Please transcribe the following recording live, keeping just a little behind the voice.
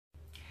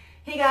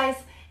Hey guys,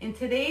 in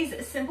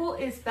today's Simple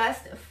is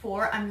Best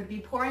 4, I'm going to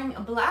be pouring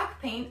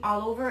black paint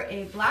all over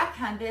a black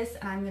canvas,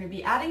 and I'm going to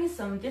be adding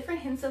some different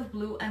hints of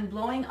blue and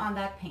blowing on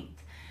that paint.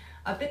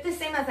 A bit the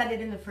same as I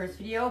did in the first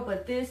video,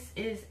 but this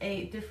is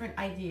a different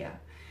idea.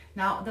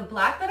 Now, the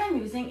black that I'm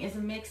using is a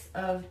mix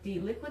of the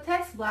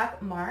Liquitex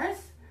Black Mars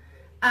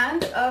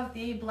and of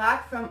the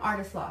black from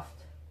Artist Loft.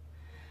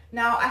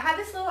 Now, I had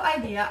this little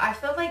idea. I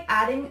felt like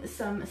adding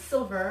some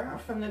silver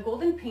from the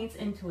golden paints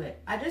into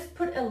it. I just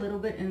put a little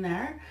bit in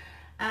there,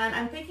 and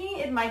I'm thinking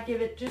it might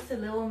give it just a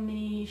little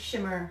mini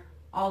shimmer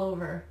all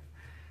over.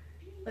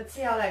 Let's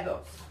see how that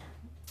goes.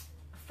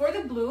 For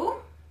the blue,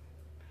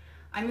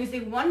 I'm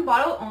using one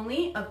bottle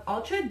only of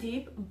Ultra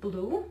Deep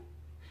Blue.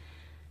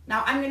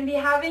 Now, I'm going to be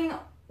having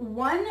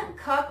 1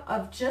 cup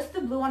of just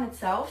the blue on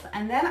itself,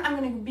 and then I'm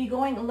going to be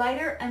going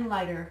lighter and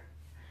lighter.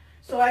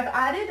 So I've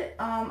added,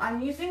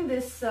 I'm using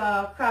this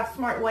Craft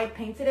Smart white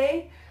paint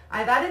today.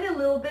 I've added a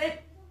little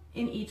bit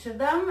in each of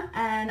them,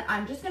 and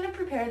I'm just going to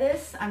prepare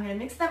this. I'm going to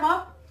mix them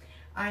up.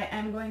 I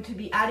am going to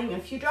be adding a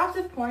few drops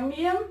of pouring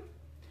medium,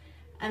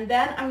 and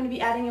then I'm going to be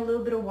adding a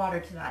little bit of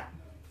water to that.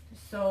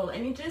 So let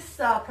me just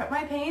prep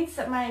my paint,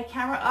 set my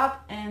camera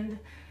up, and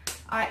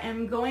I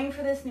am going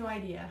for this new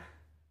idea.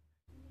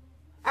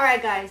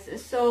 Alright guys,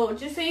 so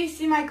just so you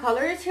see my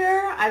colors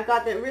here, I've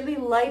got the really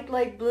light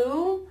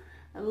blue,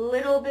 a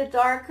little bit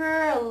darker,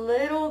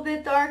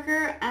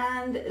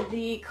 and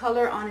the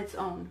color on its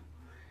own.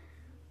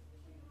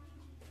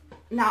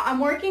 Now I'm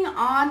working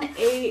on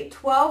a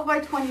 12 by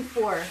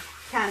 24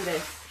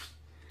 canvas,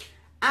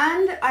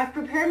 and I've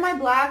prepared my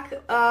black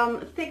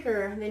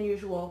thicker than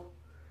usual.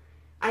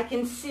 I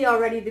can see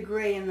already the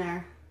gray in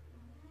there.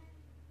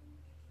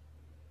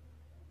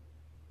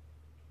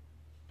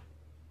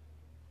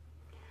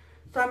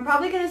 So I'm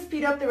probably going to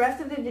speed up the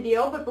rest of the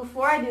video, but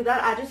before I do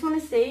that, I just want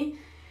to say,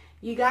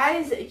 you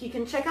guys, you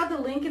can check out the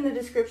link in the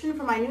description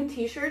for my new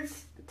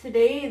t-shirts.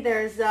 Today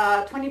there's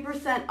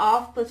 20%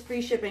 off plus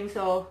free shipping,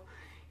 so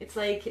it's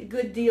like a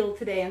good deal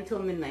today until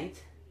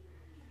midnight.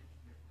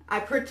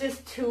 I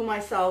purchased 2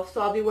 myself,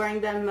 so I'll be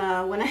wearing them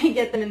when I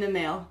get them in the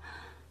mail.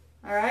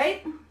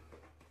 Alright?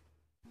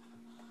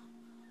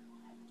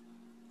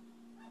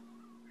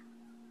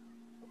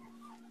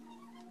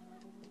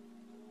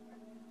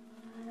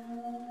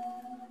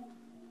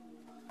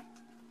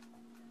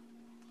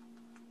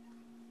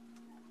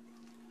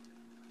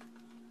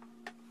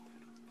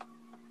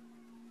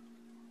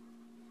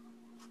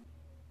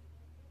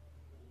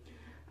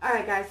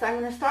 Alright guys, so I'm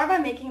going to start by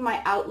making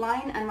my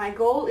outline, and my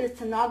goal is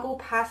to not go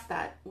past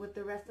that with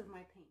the rest of my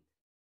paint.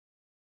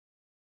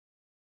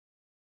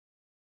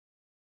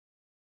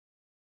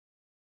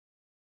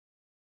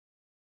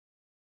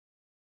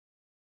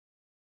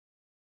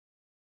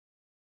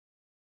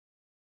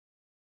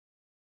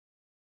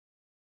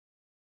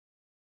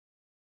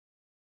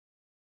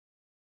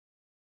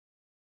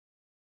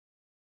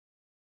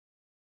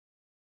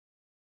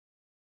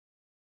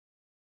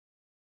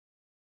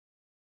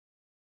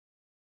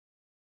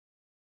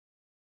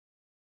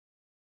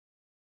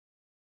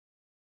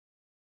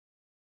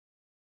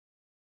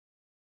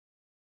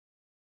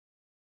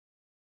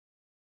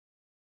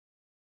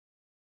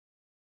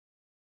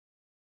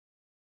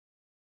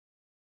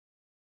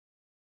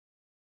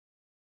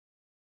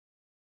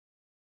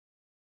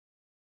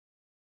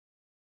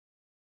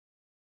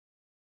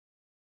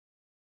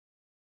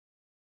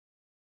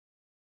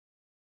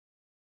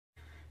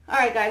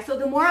 Alright guys, so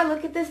the more I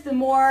look at this, the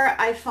more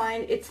I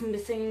find it's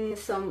missing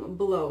some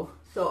blow.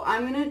 So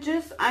I'm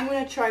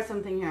gonna try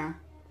something here.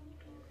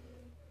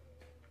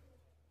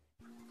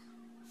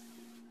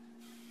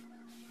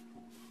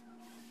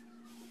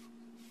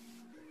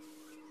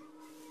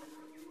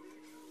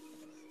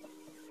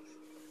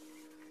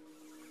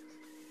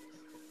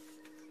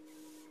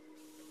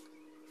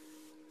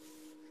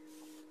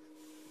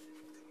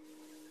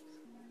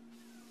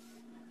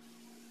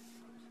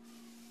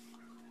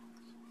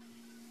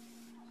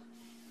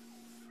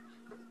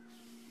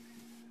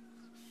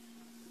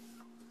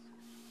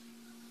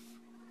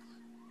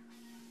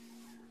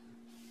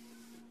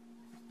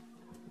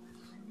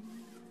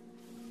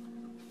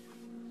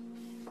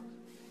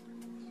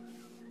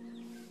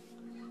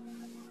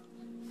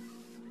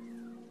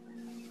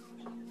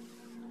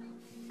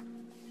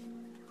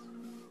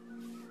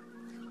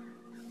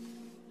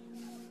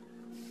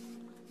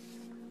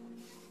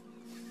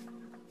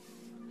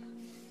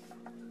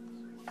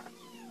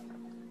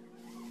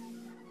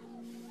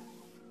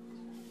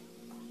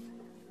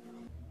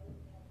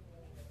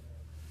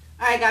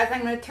 Alright guys,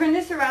 I'm going to turn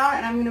this around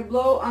and I'm going to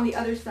blow on the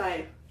other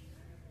side.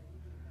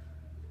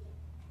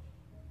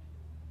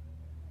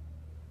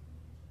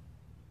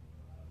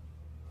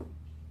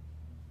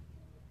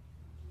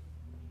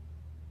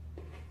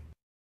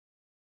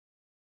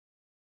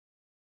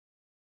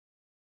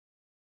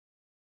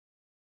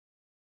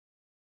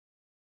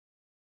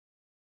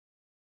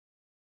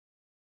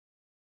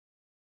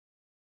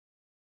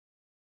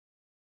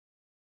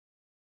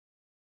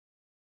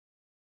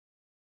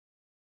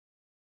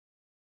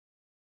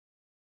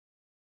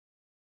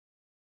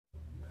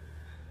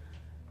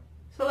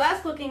 So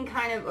that's looking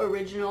kind of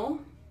original.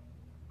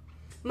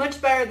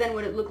 Much better than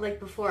what it looked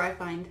like before, I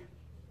find.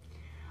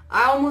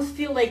 I almost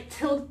feel like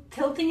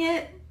tilting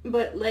it,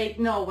 but like,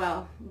 no,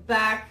 well,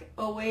 back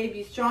away,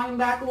 be strong and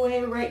back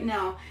away right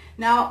now.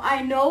 Now,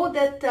 I know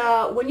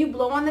that when you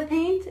blow on the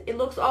paint, it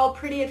looks all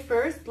pretty at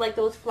first, like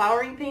those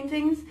flowering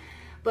paintings,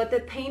 but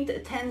the paint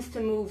tends to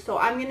move. So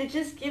I'm gonna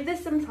just give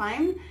this some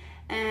time,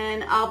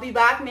 and I'll be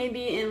back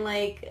maybe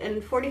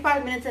in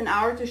 45 minutes, an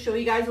hour, to show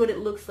you guys what it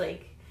looks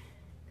like.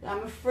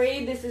 I'm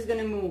afraid this is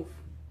gonna move.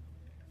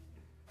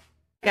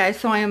 Guys,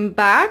 so I am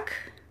back.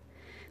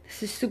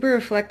 This is super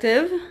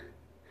reflective.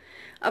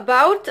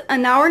 About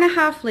an hour and a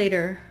half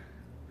later.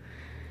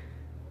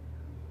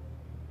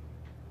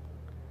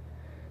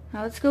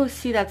 Now let's go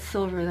see that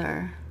silver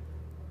there.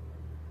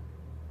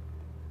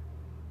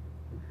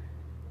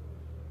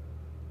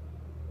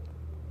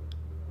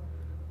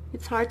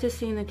 It's hard to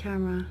see in the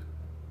camera.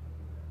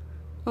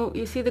 Oh,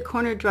 you see the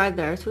corner dried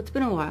there, so it's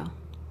been a while.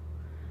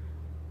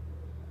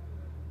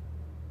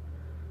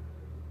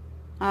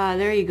 Ah,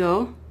 there you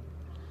go.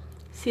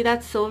 See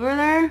that silver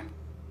there?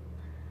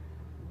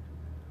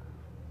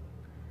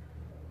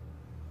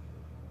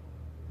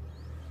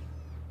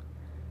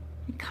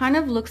 It kind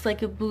of looks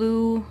like a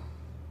blue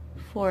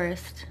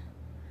forest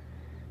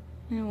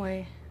in a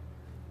way.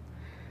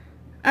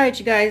 Alright,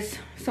 you guys,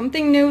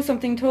 something new,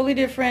 something totally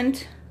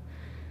different.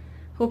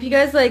 Hope you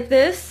guys like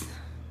this.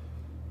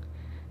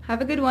 Have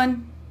a good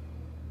one.